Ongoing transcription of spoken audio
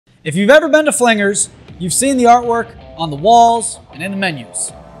If you've ever been to Flingers, you've seen the artwork on the walls and in the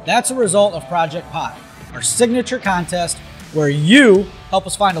menus. That's a result of Project Pie, our signature contest where you help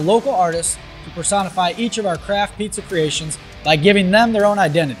us find a local artist to personify each of our craft pizza creations by giving them their own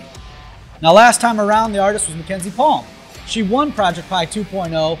identity. Now last time around, the artist was Mackenzie Palm. She won Project Pie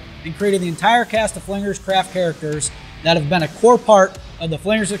 2.0 and created the entire cast of Flingers Craft Characters that have been a core part of the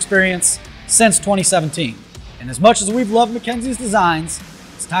Flingers experience since 2017. And as much as we've loved Mackenzie's designs,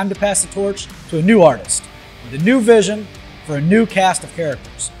 it's time to pass the torch to a new artist with a new vision for a new cast of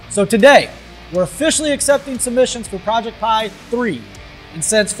characters. So today, we're officially accepting submissions for Project Pie 3. And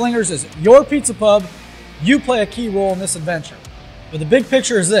since Flingers is your pizza pub, you play a key role in this adventure. But the big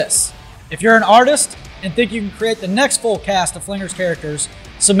picture is this. If you're an artist and think you can create the next full cast of Flingers characters,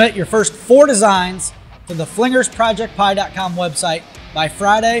 submit your first 4 designs to the flingersprojectpie.com website by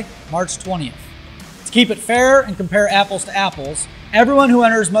Friday, March 20th. To keep it fair and compare apples to apples, everyone who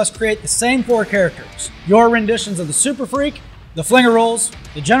enters must create the same 4 characters. Your renditions of the SuperFreak, the Flinger Rolls,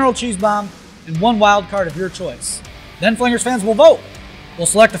 the General Cheesebomb, and 1 wild card of your choice. Then Flingers fans will vote. We'll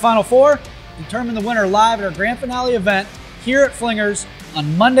select the final 4, determine the winner live at our grand finale event here at Flingers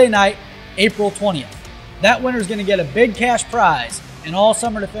on Monday night, April 20th. That winner is going to get a big cash prize and all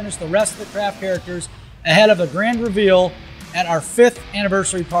summer to finish the rest of the craft characters ahead of a grand reveal at our 5th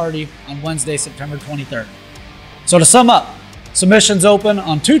anniversary party on Wednesday, September 23rd. So to sum up, submissions open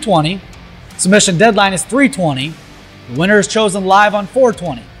on 2/20, submission deadline is 3/20, the winner is chosen live on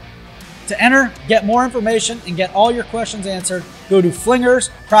 4/20. To enter, get more information, and get all your questions answered, go to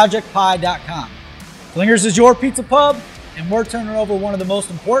flingersprojectpie.com. Flingers is your pizza pub, and we're turning over one of the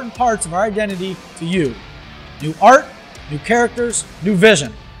most important parts of our identity to you. New art, new characters, new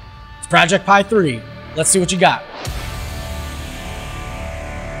vision. It's Project Pie 3. Let's see what you got.